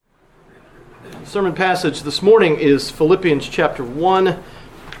sermon passage this morning is Philippians chapter 1,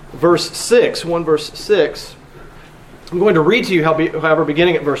 verse 6. 1 verse 6. I'm going to read to you, however,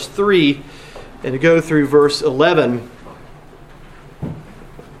 beginning at verse 3 and to go through verse 11.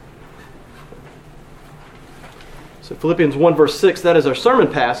 So Philippians 1 verse 6, that is our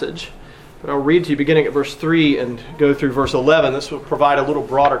sermon passage. But I'll read to you beginning at verse 3 and go through verse 11. This will provide a little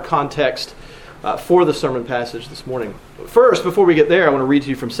broader context for the sermon passage this morning. But first, before we get there, I want to read to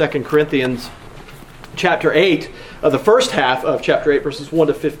you from 2 Corinthians chapter 8, the first half of chapter 8, verses 1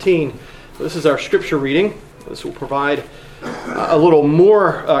 to 15. So this is our scripture reading. This will provide a little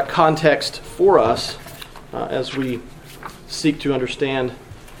more context for us as we seek to understand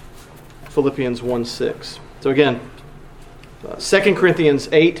Philippians 1:6. So again, 2 Corinthians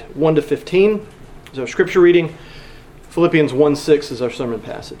 8, 1 to 15 is our scripture reading. Philippians 1:6 is our sermon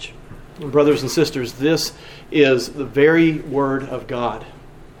passage. And brothers and sisters, this is the very word of God.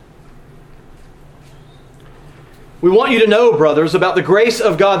 We want you to know, brothers, about the grace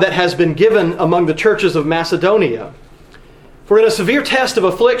of God that has been given among the churches of Macedonia. For in a severe test of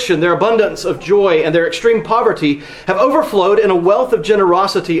affliction, their abundance of joy and their extreme poverty have overflowed in a wealth of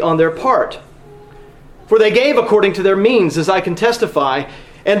generosity on their part. For they gave according to their means, as I can testify,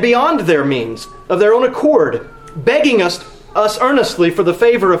 and beyond their means, of their own accord, begging us earnestly for the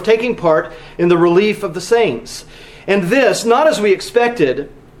favor of taking part in the relief of the saints. And this, not as we expected,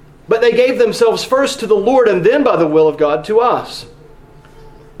 but they gave themselves first to the Lord and then by the will of God to us.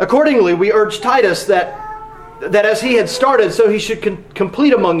 Accordingly, we urge Titus that as he had started, so he should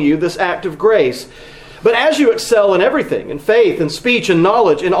complete among you this act of grace. But as you excel in everything, in faith, in speech, in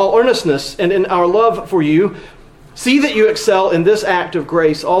knowledge, in all earnestness, and in our love for you, see that you excel in this act of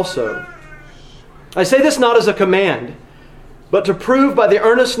grace also. I say this not as a command, but to prove by the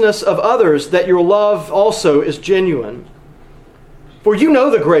earnestness of others that your love also is genuine. For you know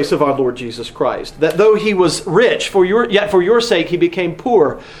the grace of our Lord Jesus Christ, that though he was rich, yet for your sake he became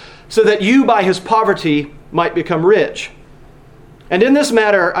poor, so that you by his poverty might become rich. And in this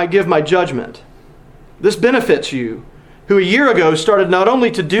matter I give my judgment. This benefits you, who a year ago started not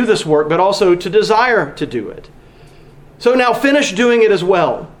only to do this work, but also to desire to do it. So now finish doing it as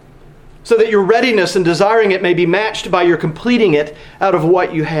well, so that your readiness in desiring it may be matched by your completing it out of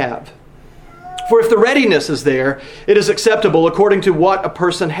what you have. For if the readiness is there, it is acceptable according to what a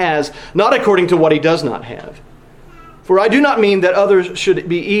person has, not according to what he does not have. For I do not mean that others should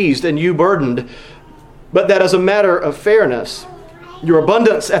be eased and you burdened, but that as a matter of fairness, your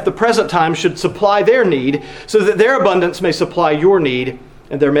abundance at the present time should supply their need, so that their abundance may supply your need,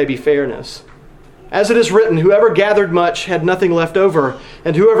 and there may be fairness. As it is written, whoever gathered much had nothing left over,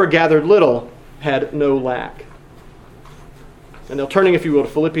 and whoever gathered little had no lack. And now turning, if you will, to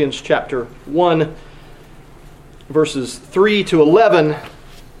Philippians chapter 1, verses 3 to 11,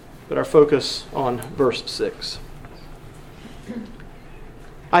 but our focus on verse 6.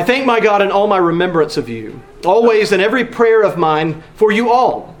 I thank my God in all my remembrance of you, always in every prayer of mine for you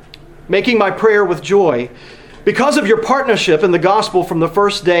all, making my prayer with joy, because of your partnership in the gospel from the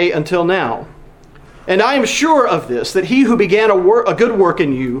first day until now. And I am sure of this, that he who began a good work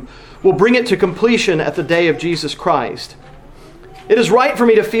in you will bring it to completion at the day of Jesus Christ. It is right for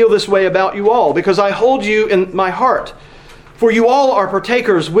me to feel this way about you all, because I hold you in my heart. For you all are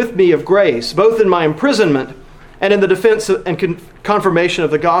partakers with me of grace, both in my imprisonment and in the defense and confirmation of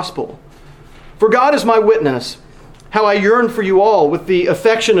the gospel. For God is my witness, how I yearn for you all with the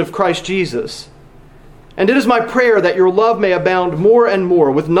affection of Christ Jesus. And it is my prayer that your love may abound more and more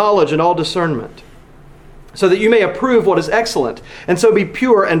with knowledge and all discernment, so that you may approve what is excellent, and so be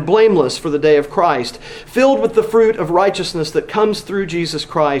pure and blameless for the day of Christ, filled with the fruit of righteousness that comes through Jesus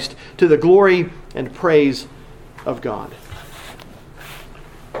Christ to the glory and praise of God.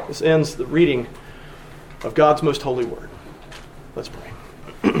 This ends the reading of God's most holy word. Let's pray.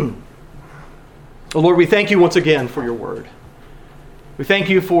 Oh Lord, we thank you once again for your word. We thank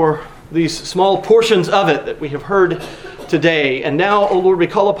you for these small portions of it that we have heard today. And now, oh Lord, we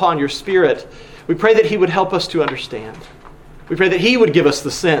call upon your Spirit. We pray that he would help us to understand. We pray that he would give us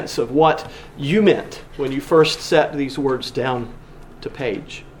the sense of what you meant when you first set these words down to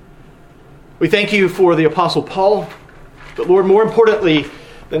page. We thank you for the Apostle Paul, but Lord, more importantly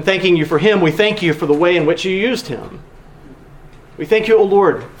than thanking you for him, we thank you for the way in which you used him. We thank you, O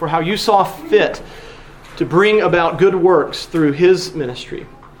Lord, for how you saw fit to bring about good works through his ministry,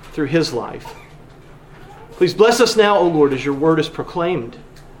 through his life. Please bless us now, O Lord, as your word is proclaimed.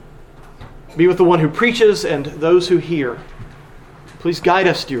 Be with the one who preaches and those who hear. Please guide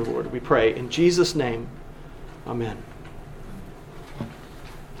us, dear Lord, we pray. In Jesus' name, amen.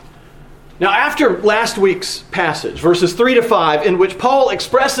 Now, after last week's passage, verses 3 to 5, in which Paul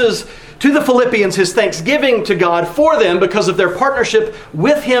expresses to the Philippians his thanksgiving to God for them because of their partnership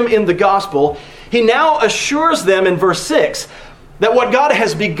with him in the gospel, he now assures them in verse 6 that what God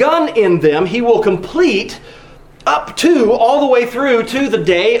has begun in them, he will complete up to, all the way through to the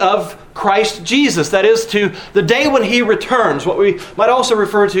day of Christ Jesus. That is, to the day when he returns, what we might also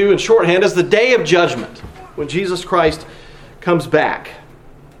refer to in shorthand as the day of judgment, when Jesus Christ comes back.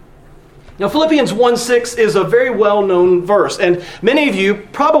 Now, Philippians 1:6 is a very well-known verse, and many of you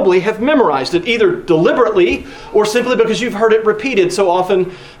probably have memorized it, either deliberately or simply because you've heard it repeated so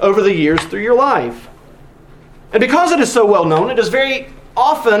often over the years through your life. And because it is so well-known, it is very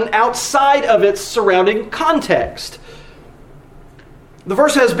often outside of its surrounding context. The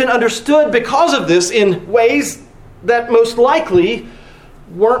verse has been understood because of this in ways that most likely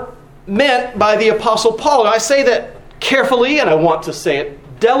weren't meant by the Apostle Paul. And I say that carefully, and I want to say it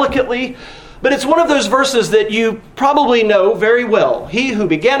delicately, but it's one of those verses that you probably know very well. He who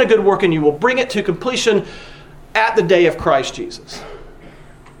began a good work in you will bring it to completion at the day of Christ Jesus.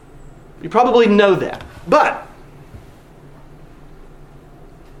 You probably know that. But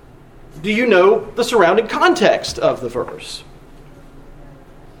do you know the surrounding context of the verse?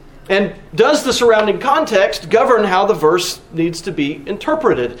 And does the surrounding context govern how the verse needs to be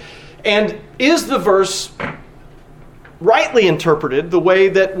interpreted? And is the verse rightly interpreted the way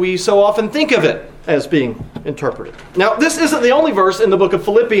that we so often think of it as being interpreted? Now, this isn't the only verse in the book of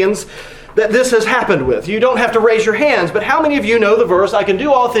Philippians that this has happened with. You don't have to raise your hands, but how many of you know the verse, I can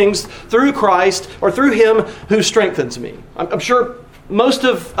do all things through Christ, or through him who strengthens me? I'm sure most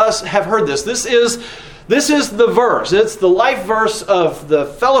of us have heard this. This is the verse. It's the life verse of the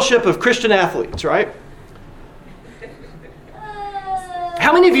Fellowship of Christian Athletes, right?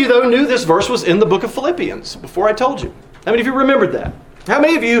 How many of you, though, knew this verse was in the book of Philippians before I told you? How many of you remembered that? How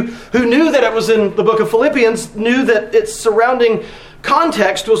many of you who knew that it was in the book of Philippians knew that its surrounding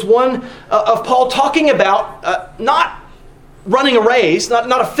context was one of Paul talking about not running a race,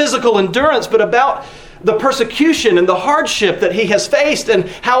 not a physical endurance, but about the persecution and the hardship that he has faced, and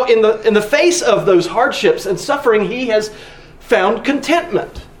how in the face of those hardships and suffering he has found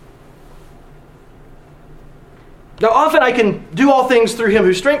contentment. Now, often I can do all things through him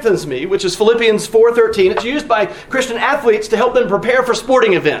who strengthens me, which is Philippians 4:13. It's used by Christian athletes to help them prepare for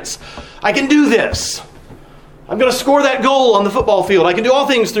sporting events. I can do this. I'm going to score that goal on the football field. I can do all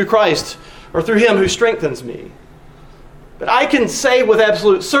things through Christ, or through him who strengthens me. But I can say with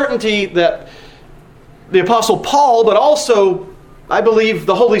absolute certainty that the Apostle Paul, but also, I believe,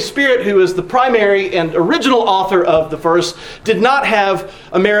 the Holy Spirit, who is the primary and original author of the verse, did not have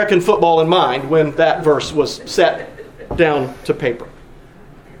American football in mind when that verse was set down to paper.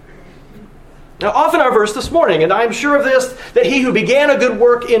 Now, often our verse this morning, and I am sure of this, that he who began a good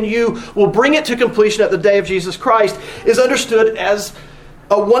work in you will bring it to completion at the day of Jesus Christ, is understood as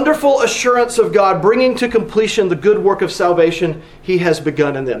a wonderful assurance of God bringing to completion the good work of salvation he has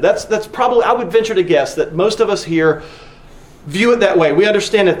begun in them. That's probably, I would venture to guess, that most of us here view it that way. We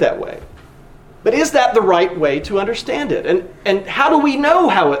understand it that way. But is that the right way to understand it? And how do we know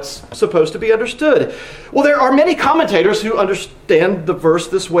how it's supposed to be understood? Well, there are many commentators who understand the verse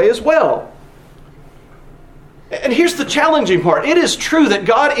this way as well. And here's the challenging part. It is true that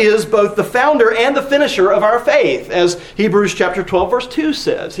God is both the founder and the finisher of our faith, as Hebrews chapter 12, verse 2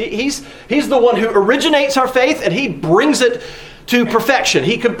 says. He's the one who originates our faith, and he brings it to perfection.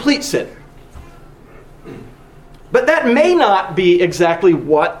 He completes it. But that may not be exactly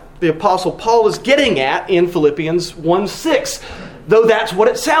what the Apostle Paul is getting at in Philippians 1:6, though that's what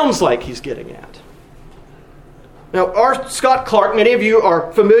it sounds like he's getting at. Now, R. Scott Clark, many of you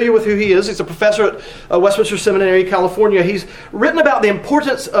are familiar with who he is. He's a professor at Westminster Seminary, California. He's written about the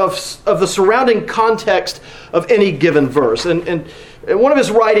importance of the surrounding context of any given verse. And in one of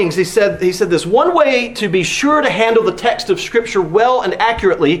his writings, he said this: one way to be sure to handle the text of Scripture well and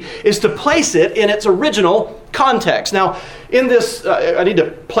accurately is to place it in its original context. Now, in this, I need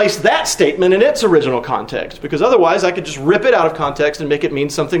to place that statement in its original context, because otherwise I could just rip it out of context and make it mean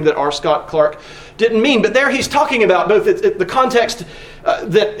something that R. Scott Clark didn't mean. But there he's talking about both the context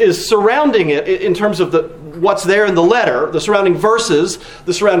that is surrounding it in terms of what's there in the letter, the surrounding verses,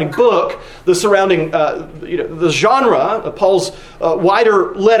 the surrounding book, the surrounding the genre of Paul's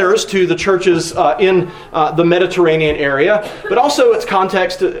wider letters to the churches in the Mediterranean area, but also its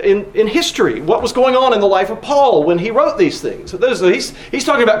context in history. What was going on in the life of Paul when he wrote these things? So he's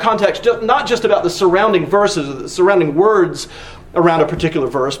talking about context, not just about the surrounding verses, or the surrounding words around a particular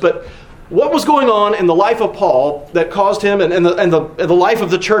verse, but what was going on in the life of Paul that caused him, and the life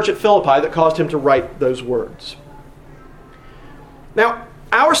of the church at Philippi that caused him to write those words. Now,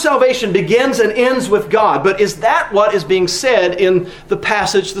 our salvation begins and ends with God, but is that what is being said in the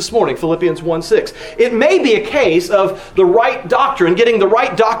passage this morning, Philippians 1:6? It may be a case of the right doctrine, getting the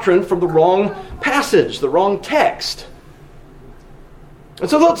right doctrine from the wrong passage, the wrong text. And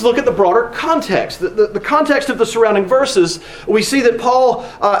so let's look at the broader context. The context of the surrounding verses, we see that Paul,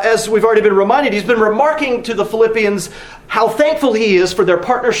 as we've already been reminded, he's been remarking to the Philippians how thankful he is for their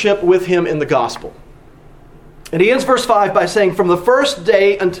partnership with him in the gospel. And he ends verse 5 by saying, from the first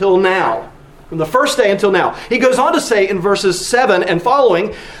day until now. From the first day until now. He goes on to say in verses 7 and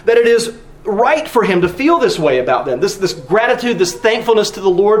following that it is right for him to feel this way about them. This gratitude, this thankfulness to the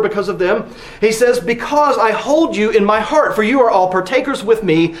Lord because of them. He says, because I hold you in my heart, for you are all partakers with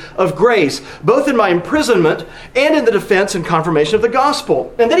me of grace, both in my imprisonment and in the defense and confirmation of the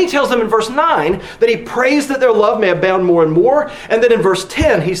gospel. And then he tells them in verse 9 that he prays that their love may abound more and more. And then in verse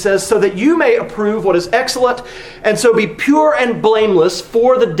 10 he says, so that you may approve what is excellent and so be pure and blameless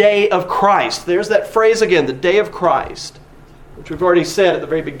for the day of Christ. There's that phrase again, the day of Christ, which we've already said at the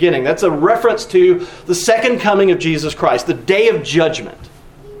very beginning. That's a reference to the second coming of Jesus Christ, the day of judgment.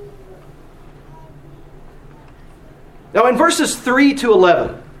 Now in verses 3 to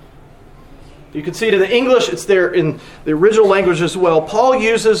 11, you can see it in the English, it's there in the original language as well. Paul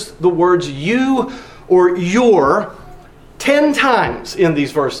uses the words you or your 10 times in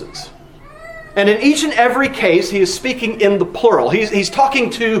these verses. And in each and every case, he is speaking in the plural. He's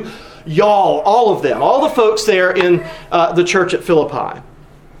talking to y'all, all of them, all the folks there in the church at Philippi.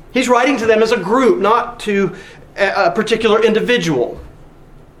 He's writing to them as a group, not to a particular individual.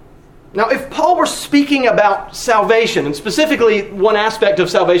 Now, if Paul were speaking about salvation, and specifically one aspect of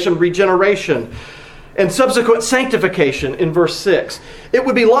salvation, regeneration, and subsequent sanctification in verse 6, it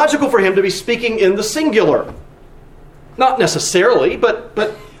would be logical for him to be speaking in the singular. Not necessarily, but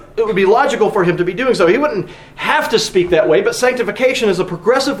it would be logical for him to be doing so. He wouldn't have to speak that way, but sanctification is a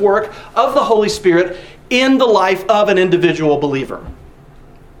progressive work of the Holy Spirit in the life of an individual believer.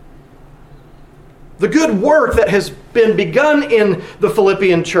 The good work that has been begun in the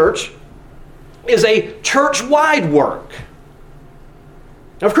Philippian church is a church-wide work.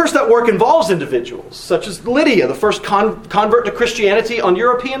 Now, of course, that work involves individuals, such as Lydia, the first convert to Christianity on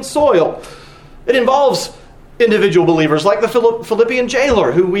European soil. It involves individual believers like the Philippian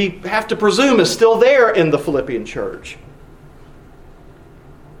jailer, who we have to presume is still there in the Philippian church.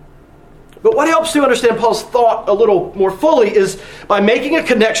 But what helps to understand Paul's thought a little more fully is by making a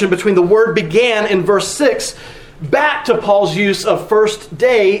connection between the word began in verse 6 back to Paul's use of first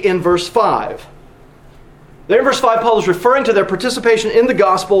day in verse 5. There in verse 5, Paul is referring to their participation in the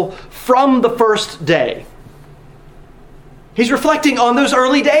gospel from the first day. He's reflecting on those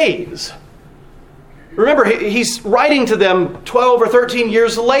early days. Remember, he's writing to them 12 or 13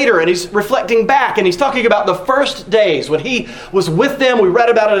 years later, and he's reflecting back, and he's talking about the first days when he was with them. We read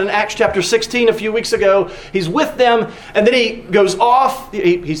about it in Acts chapter 16 a few weeks ago. He's with them, and then he goes off.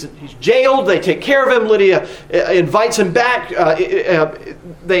 He's jailed. They take care of him. Lydia invites him back.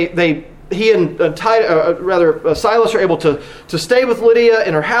 He and Silas are able to stay with Lydia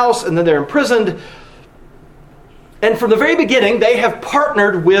in her house, and then they're imprisoned. And from the very beginning, they have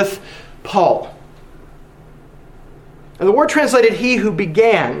partnered with Paul. And the word translated he who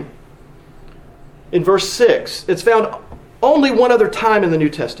began in verse 6, it's found only one other time in the New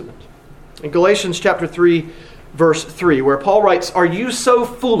Testament. In Galatians chapter 3, verse 3, where Paul writes, are you so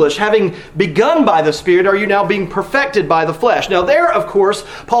foolish? Having begun by the Spirit, are you now being perfected by the flesh? Now there, of course,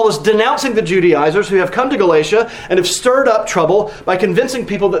 Paul is denouncing the Judaizers who have come to Galatia and have stirred up trouble by convincing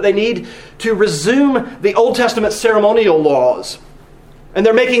people that they need to resume the Old Testament ceremonial laws. And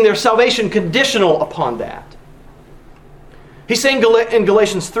they're making their salvation conditional upon that. He's saying in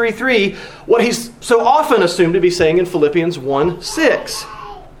Galatians 3:3 what he's so often assumed to be saying in Philippians 1:6.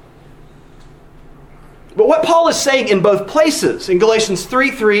 But what Paul is saying in both places, in Galatians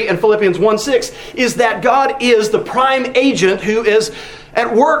 3:3 and Philippians 1:6, is that God is the prime agent who is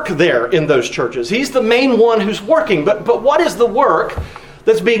at work there in those churches. He's the main one who's working. But what is the work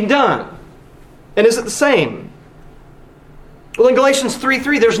that's being done? And is it the same? Well, in Galatians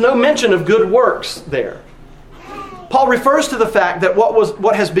 3:3, there's no mention of good works there. Paul refers to the fact that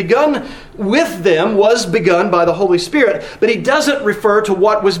what has begun with them was begun by the Holy Spirit, but he doesn't refer to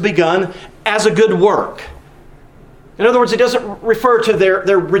what was begun as a good work. In other words, he doesn't refer to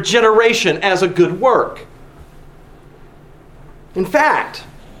their regeneration as a good work. In fact,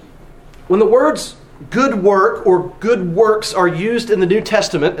 when the words good work or good works are used in the New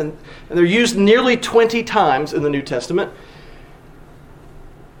Testament, and they're used nearly 20 times in the New Testament,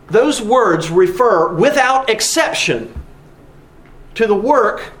 those words refer, without exception, to the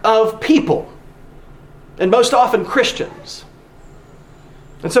work of people, and most often Christians.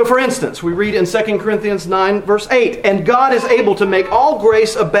 And so, for instance, we read in 2 Corinthians 9, verse 8, "And God is able to make all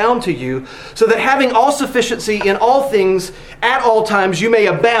grace abound to you, so that having all sufficiency in all things at all times, you may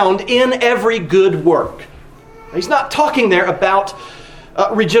abound in every good work." He's not talking there about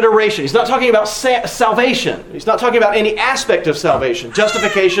regeneration. He's not talking about salvation. He's not talking about any aspect of salvation.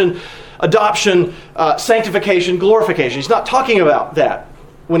 Justification, adoption, sanctification, glorification. He's not talking about that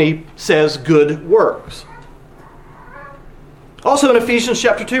when he says good works. Also in Ephesians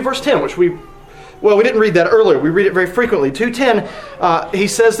chapter 2, verse 10, which we didn't read that earlier. We read it very frequently. 2:10, he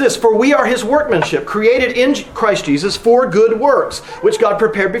says this, "For we are his workmanship, created in Christ Jesus for good works, which God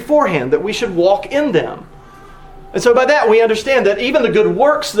prepared beforehand, that we should walk in them." And so by that we understand that even the good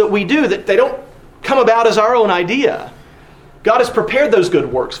works that we do, that they don't come about as our own idea. God has prepared those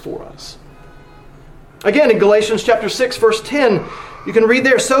good works for us. Again, in Galatians chapter 6, verse 10, you can read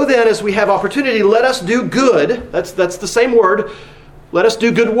there, "So then, as we have opportunity, let us do good," that's the same word, "let us do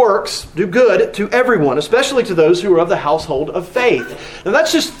good works," do good to everyone, especially to those who are of the household of faith. Now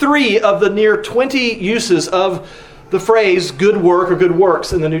that's just 3 of the near 20 uses of the phrase good work or good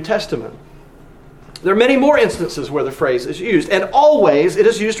works in the New Testament. There are many more instances where the phrase is used, and always it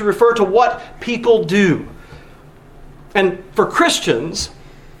is used to refer to what people do. And for Christians,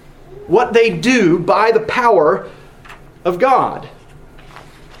 what they do by the power of God.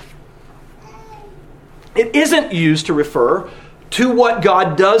 It isn't used to refer to what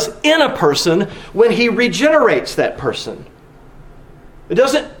God does in a person when he regenerates that person.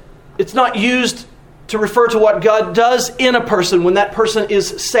 It's not used to refer to what God does in a person when that person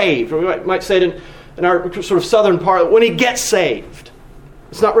is saved. Or we might say it in our sort of southern part, when he gets saved.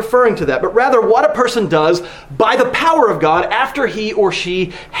 It's not referring to that, but rather what a person does by the power of God after he or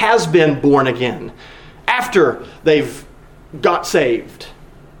she has been born again, after they've got saved.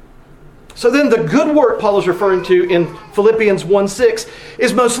 So then the good work Paul is referring to in Philippians 1:6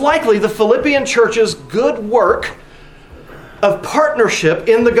 is most likely the Philippian church's good work of partnership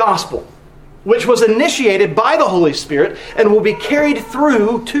in the gospel, which was initiated by the Holy Spirit and will be carried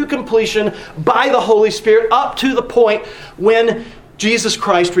through to completion by the Holy Spirit up to the point when Jesus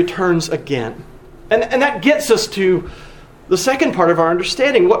Christ returns again. And that gets us to the second part of our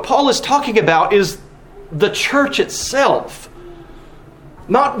understanding. What Paul is talking about is the church itself.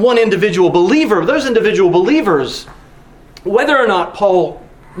 Not one individual believer. Those individual believers, whether or not Paul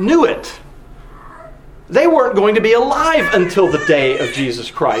knew it, they weren't going to be alive until the day of Jesus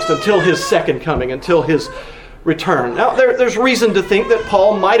Christ, until his second coming, until his return. Now, there's reason to think that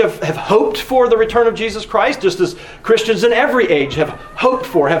Paul might have hoped for the return of Jesus Christ, just as Christians in every age have hoped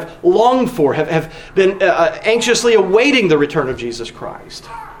for, have longed for, have been anxiously awaiting the return of Jesus Christ.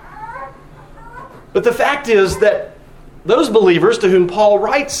 But the fact is that those believers to whom Paul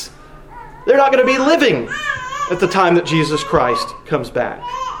writes, they're not going to be living at the time that Jesus Christ comes back.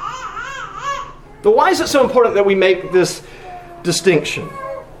 But why is it so important that we make this distinction?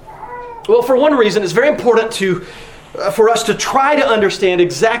 Well, for one reason, it's very important for us to try to understand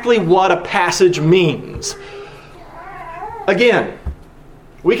exactly what a passage means. Again,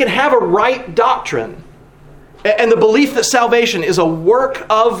 we can have a right doctrine and the belief that salvation is a work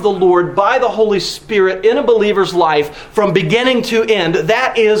of the Lord by the Holy Spirit in a believer's life from beginning to end.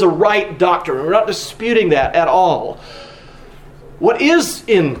 That is a right doctrine. We're not disputing that at all. What is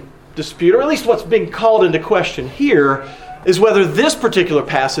in dispute, or at least what's being called into question here, is whether this particular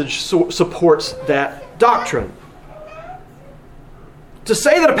passage supports that doctrine. To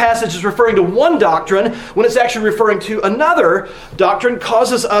say that a passage is referring to one doctrine when it's actually referring to another doctrine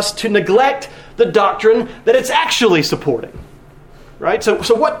causes us to neglect the doctrine that it's actually supporting. Right? So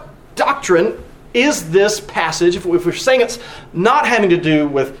what doctrine is this passage, if we're saying it's not having to do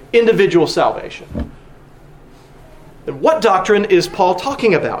with individual salvation? Then what doctrine is Paul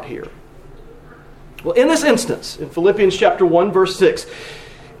talking about here? Well, in this instance, in Philippians chapter 1, verse 6,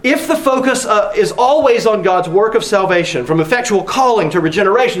 if the focus is always on God's work of salvation, from effectual calling to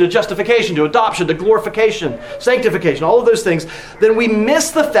regeneration to justification to adoption to glorification, sanctification, all of those things, then we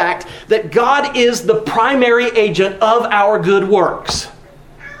miss the fact that God is the primary agent of our good works.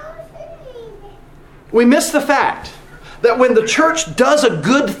 We miss the fact that when the church does a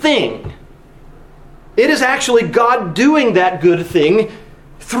good thing, it is actually God doing that good thing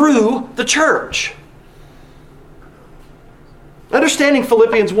through the church. Understanding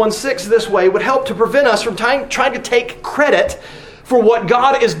Philippians 1:6 this way would help to prevent us from trying to take credit for what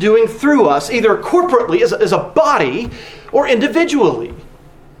God is doing through us, either corporately as a body or individually.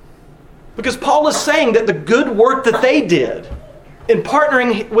 Because Paul is saying that the good work that they did in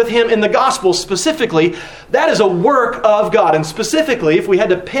partnering with him in the gospel specifically, that is a work of God. And specifically, if we had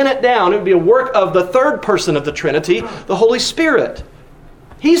to pin it down, it would be a work of the third person of the Trinity, the Holy Spirit.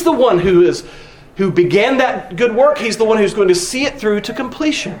 He's the one who began that good work. He's the one who's going to see it through to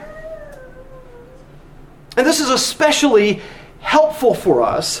completion. And this is especially helpful for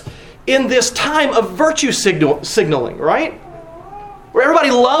us in this time of virtue signaling, right? Where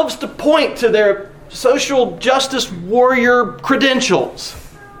everybody loves to point to their social justice warrior credentials.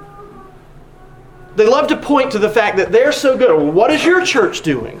 They love to point to the fact that they're so good. Well, what is your church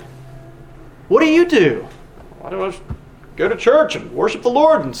doing? What do you do? I don't know. Go to church and worship the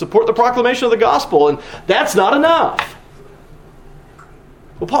Lord and support the proclamation of the gospel, and that's not enough.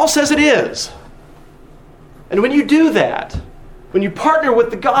 Well, Paul says it is. And when you do that, when you partner with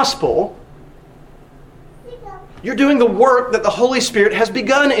the gospel, you're doing the work that the Holy Spirit has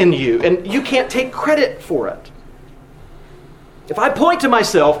begun in you, and you can't take credit for it. If I point to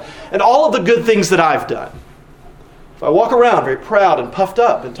myself and all of the good things that I've done, if I walk around very proud and puffed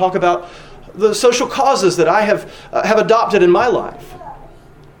up and talk about the social causes that I have adopted in my life,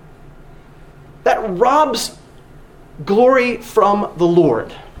 that robs glory from the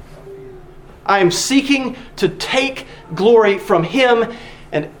Lord. I am seeking to take glory from Him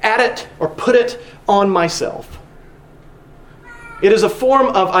and add it or put it on myself. It is a form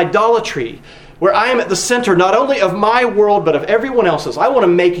of idolatry where I am at the center not only of my world but of everyone else's. I want to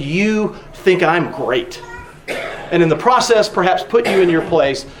make you think I'm great. And in the process, perhaps put you in your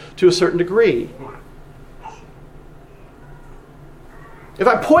place to a certain degree. If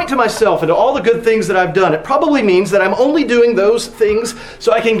I point to myself and to all the good things that I've done, it probably means that I'm only doing those things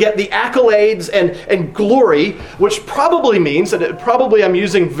so I can get the accolades and glory, which probably means, and probably I'm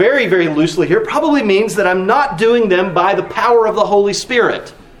using very, very loosely here, probably means that I'm not doing them by the power of the Holy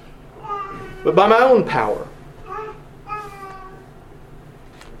Spirit, but by my own power.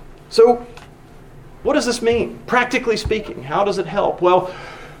 So, what does this mean? Practically speaking, how does it help? Well,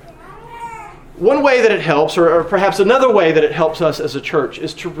 one way that it helps, or perhaps another way that it helps us as a church,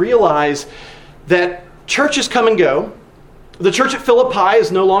 is to realize that churches come and go. The church at Philippi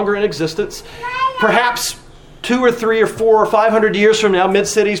is no longer in existence. Perhaps 2 or 3 or 4 or 500 years from now,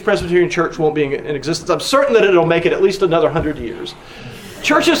 Mid-Cities Presbyterian Church won't be in existence. I'm certain that it'll make it at least another 100 years.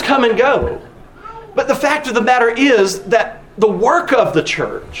 Churches come and go. But the fact of the matter is that the work of the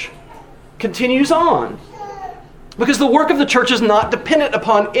church continues on. Because the work of the church is not dependent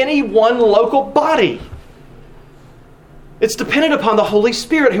upon any one local body. It's dependent upon the Holy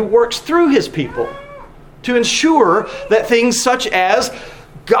Spirit who works through His people to ensure that things such as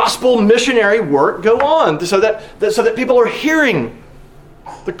gospel missionary work go on, so that people are hearing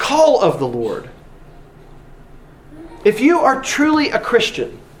the call of the Lord. If you are truly a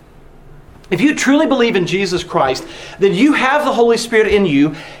Christian, if you truly believe in Jesus Christ, then you have the Holy Spirit in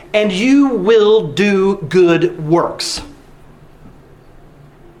you, and you will do good works.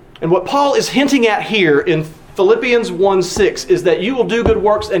 And what Paul is hinting at here in Philippians 1:6 is that you will do good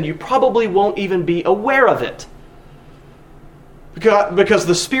works and you probably won't even be aware of it. Because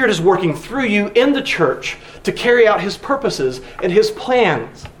the Spirit is working through you in the church to carry out His purposes and His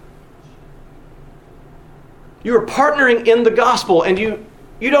plans. You are partnering in the gospel and you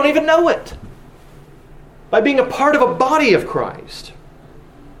don't even know it by being a part of a body of Christ.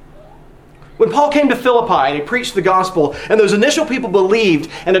 When Paul came to Philippi and he preached the gospel and those initial people believed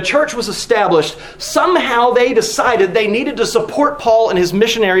and a church was established, somehow they decided they needed to support Paul in his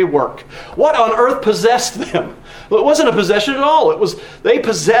missionary work. What on earth possessed them? Well, it wasn't a possession at all. They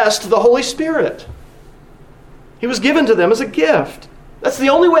possessed the Holy Spirit. He was given to them as a gift. That's the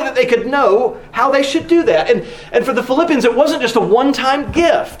only way that they could know how they should do that. And for the Philippians, it wasn't just a one-time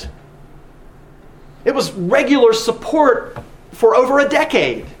gift. It was regular support for over a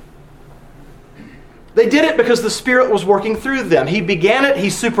decade. They did it because the Spirit was working through them. He began it. He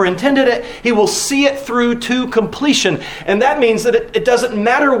superintended it. He will see it through to completion. And that means that it doesn't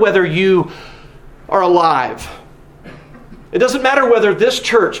matter whether you are alive. It doesn't matter whether this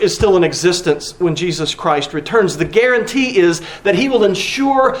church is still in existence when Jesus Christ returns. The guarantee is that He will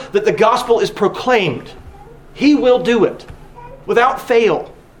ensure that the gospel is proclaimed. He will do it without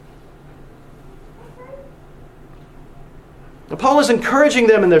fail. Now, Paul is encouraging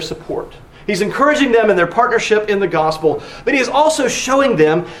them in their support. He's encouraging them in their partnership in the gospel, but he is also showing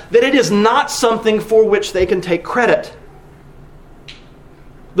them that it is not something for which they can take credit.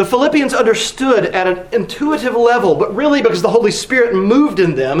 The Philippians understood at an intuitive level, but really because the Holy Spirit moved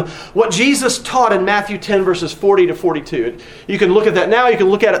in them, what Jesus taught in Matthew 10, verses 40 to 42. You can look at that now. You can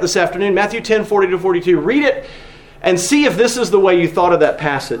look at it this afternoon. Matthew 10, 40 to 42. Read it and see if this is the way you thought of that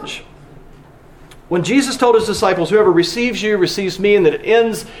passage. When Jesus told His disciples, "Whoever receives you receives me," and that it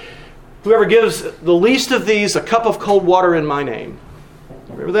ends, "Whoever gives the least of these a cup of cold water in my name."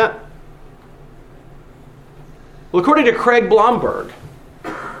 Remember that? Well, according to Craig Blomberg,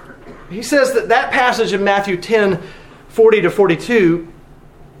 he says that passage in Matthew 10, 40 to 42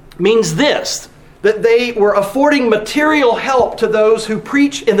 means this, that they were affording material help to those who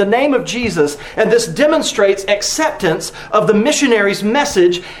preach in the name of Jesus, and this demonstrates acceptance of the missionary's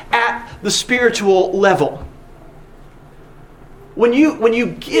message at the spiritual level. When you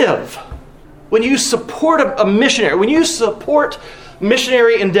give, when you support a missionary, when you support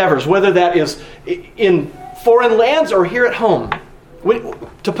missionary endeavors, whether that is in foreign lands or here at home,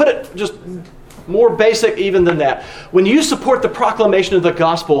 to put it just more basic even than that, when you support the proclamation of the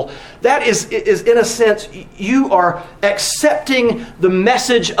gospel, that is in a sense, you are accepting the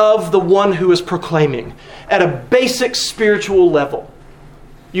message of the one who is proclaiming at a basic spiritual level.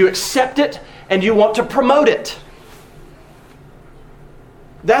 You accept it and you want to promote it.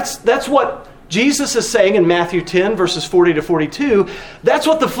 That's what Jesus is saying in Matthew 10, verses 40 to 42. That's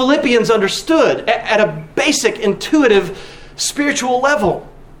what the Philippians understood at a basic, intuitive, spiritual level.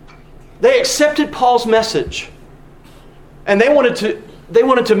 They accepted Paul's message, and they wanted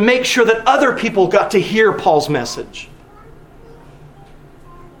to make sure that other people got to hear Paul's message.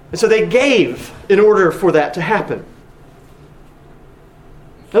 And so they gave in order for that to happen.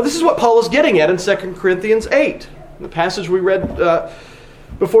 Now this is what Paul is getting at in 2 Corinthians 8, the passage we read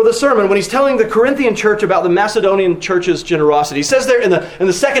before the sermon, when he's telling the Corinthian church about the Macedonian church's generosity. He says there in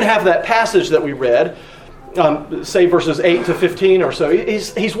the second half of that passage that we read, say verses 8 to 15 or so,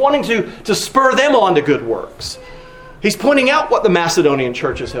 he's wanting to spur them on to good works. He's pointing out what the Macedonian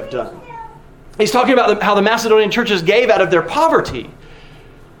churches have done. He's talking about how the Macedonian churches gave out of their poverty.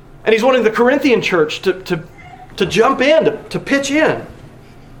 And he's wanting the Corinthian church to jump in, to pitch in.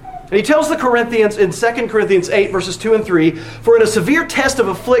 And he tells the Corinthians in 2 Corinthians 8, verses 2 and 3, "For in a severe test of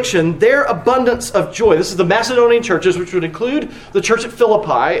affliction, their abundance of joy," this is the Macedonian churches, which would include the church at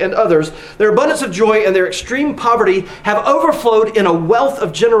Philippi and others, "their abundance of joy and their extreme poverty have overflowed in a wealth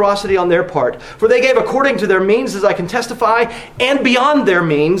of generosity on their part. For they gave according to their means, as I can testify, and beyond their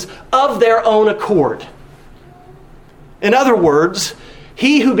means, of their own accord." In other words,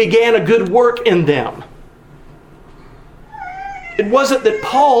 he who began a good work in them. It wasn't that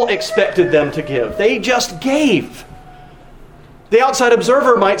Paul expected them to give. They just gave. The outside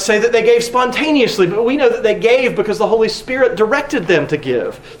observer might say that they gave spontaneously, but we know that they gave because the Holy Spirit directed them to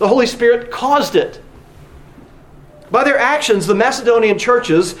give. The Holy Spirit caused it. By their actions, the Macedonian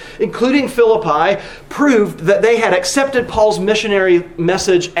churches, including Philippi, proved that they had accepted Paul's missionary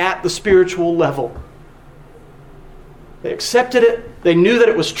message at the spiritual level. They accepted it. They knew that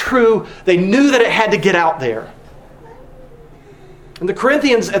it was true. They knew that it had to get out there. And the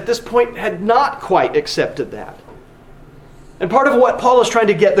Corinthians at this point had not quite accepted that. And part of what Paul is trying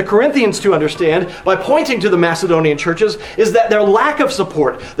to get the Corinthians to understand by pointing to the Macedonian churches is that their lack of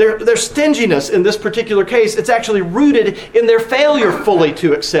support, their stinginess in this particular case, it's actually rooted in their failure fully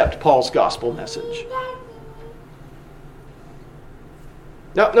to accept Paul's gospel message.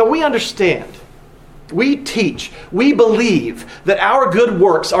 Now we understand. We teach, we believe that our good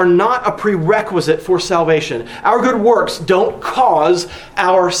works are not a prerequisite for salvation. Our good works don't cause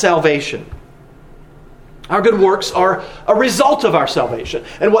our salvation. Our good works are a result of our salvation.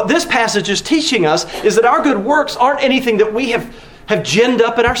 And what this passage is teaching us is that our good works aren't anything that we have ginned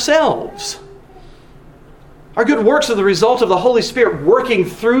up in ourselves. Our good works are the result of the Holy Spirit working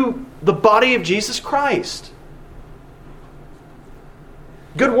through the body of Jesus Christ.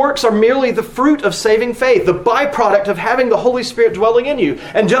 Good works are merely the fruit of saving faith, the byproduct of having the Holy Spirit dwelling in you.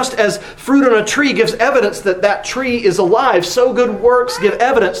 And just as fruit on a tree gives evidence that that tree is alive, so good works give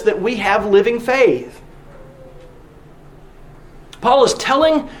evidence that we have living faith. Paul is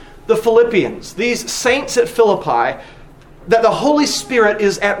telling the Philippians, these saints at Philippi, that the Holy Spirit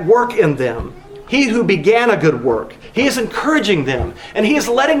is at work in them. He who began a good work. He is encouraging them, and he is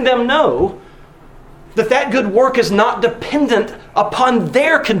letting them know that good work is not dependent upon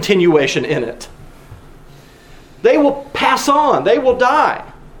their continuation in it. They will pass on. They will die.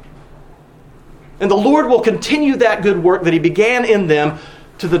 And the Lord will continue that good work that he began in them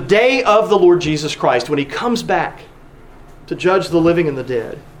to the day of the Lord Jesus Christ, when he comes back to judge the living and the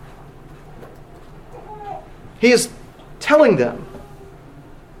dead. He is telling them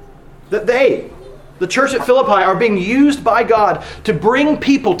that the church at Philippi, are being used by God to bring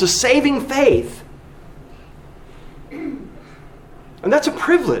people to saving faith. And that's a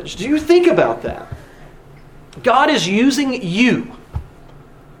privilege. Do you think about that? God is using you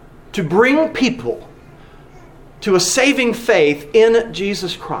to bring people to a saving faith in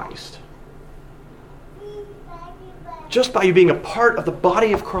Jesus Christ. Just by you being a part of the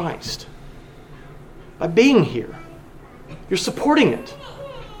body of Christ. By being here. You're supporting it.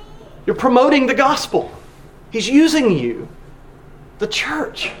 You're promoting the gospel. He's using you, the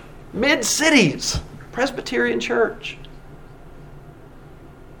church, Mid-Cities Presbyterian Church.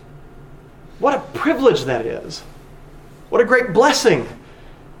 What a privilege that is. What a great blessing.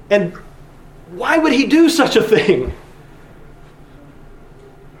 And why would he do such a thing?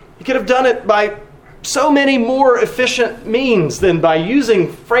 He could have done it by so many more efficient means than by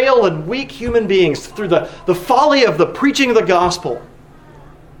using frail and weak human beings through the folly of the preaching of the gospel.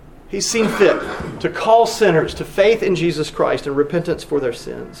 He's seen fit to call sinners to faith in Jesus Christ and repentance for their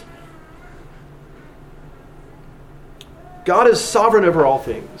sins. God is sovereign over all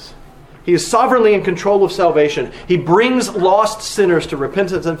things. He is sovereignly in control of salvation. He brings lost sinners to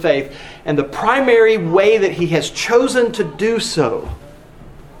repentance and faith, and the primary way that he has chosen to do so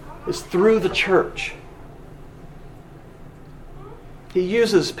is through the church. He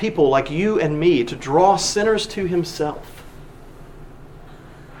uses people like you and me to draw sinners to himself.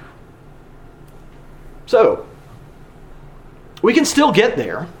 So, we can still get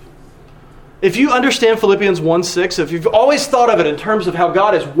there. If you understand Philippians 1:6, if you've always thought of it in terms of how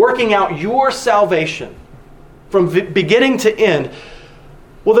God is working out your salvation from beginning to end,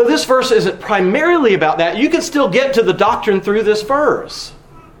 well, though this verse isn't primarily about that, you can still get to the doctrine through this verse.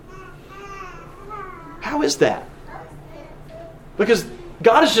 How is that? Because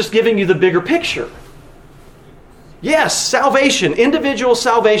God is just giving you the bigger picture. Yes, salvation, individual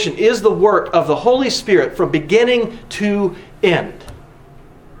salvation, is the work of the Holy Spirit from beginning to end.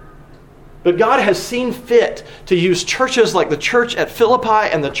 But God has seen fit to use churches like the church at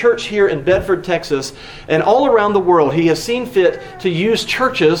Philippi and the church here in Bedford, Texas, and all around the world. He has seen fit to use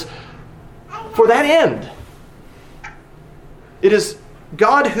churches for that end. It is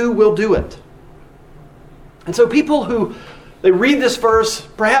God who will do it. And so people who, they read this verse,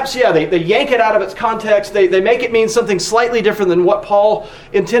 perhaps, they yank it out of its context, they make it mean something slightly different than what Paul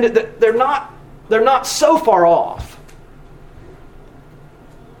intended. They're not so far off.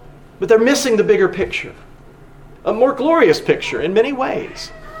 But they're missing the bigger picture. A more glorious picture in many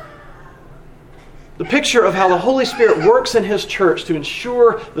ways. The picture of how the Holy Spirit works in his church to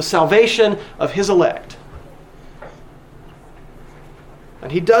ensure the salvation of his elect.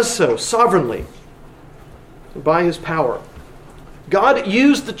 And he does so sovereignly by his power. God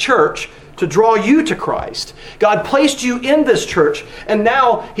used the church to draw you to Christ. God placed you in this church, and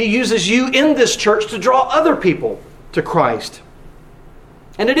now he uses you in this church to draw other people to Christ.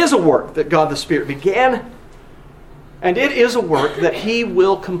 And it is a work that God the Spirit began, and it is a work that he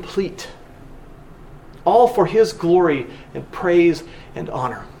will complete. All for his glory and praise and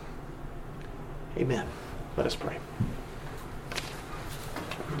honor. Amen. Let us pray.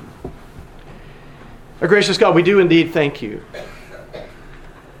 Our gracious God, we do indeed thank you.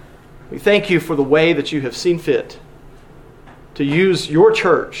 We thank you for the way that you have seen fit to use your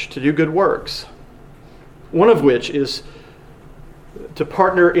church to do good works, one of which is to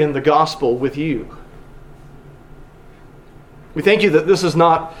partner in the gospel with you. We thank you that this is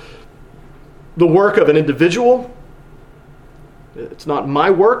not the work of an individual. It's not my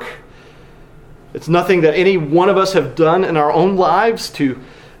work. It's nothing that any one of us have done in our own lives to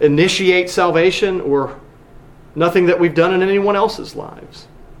initiate salvation, or nothing that we've done in anyone else's lives.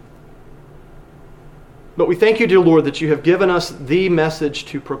 But we thank you, dear Lord, that you have given us the message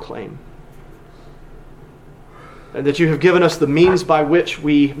to proclaim, and that you have given us the means by which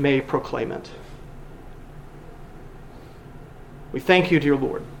we may proclaim it. We thank you, dear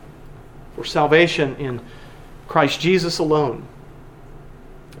Lord, for salvation in Christ Jesus alone.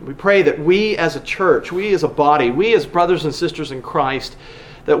 And we pray that we as a church, we as a body, we as brothers and sisters in Christ,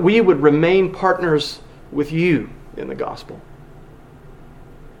 that we would remain partners with you in the gospel.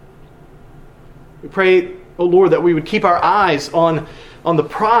 We pray, O Lord, that we would keep our eyes on the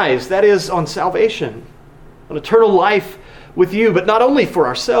prize, that is, on salvation, on eternal life with you, but not only for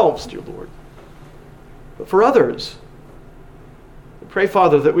ourselves, dear Lord, but for others. We pray,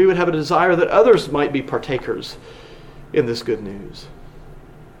 Father, that we would have a desire that others might be partakers in this good news.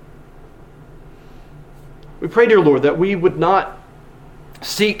 We pray, dear Lord, that we would not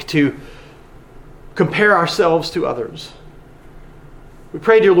seek to compare ourselves to others. We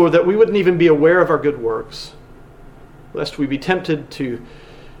pray, dear Lord, that we wouldn't even be aware of our good works, lest we be tempted to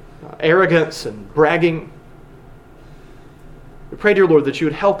arrogance and bragging. We pray, dear Lord, that you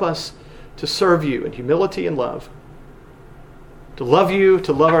would help us to serve you in humility and love, to love you,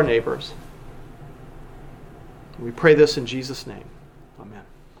 to love our neighbors. We pray this in Jesus' name.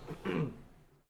 Amen.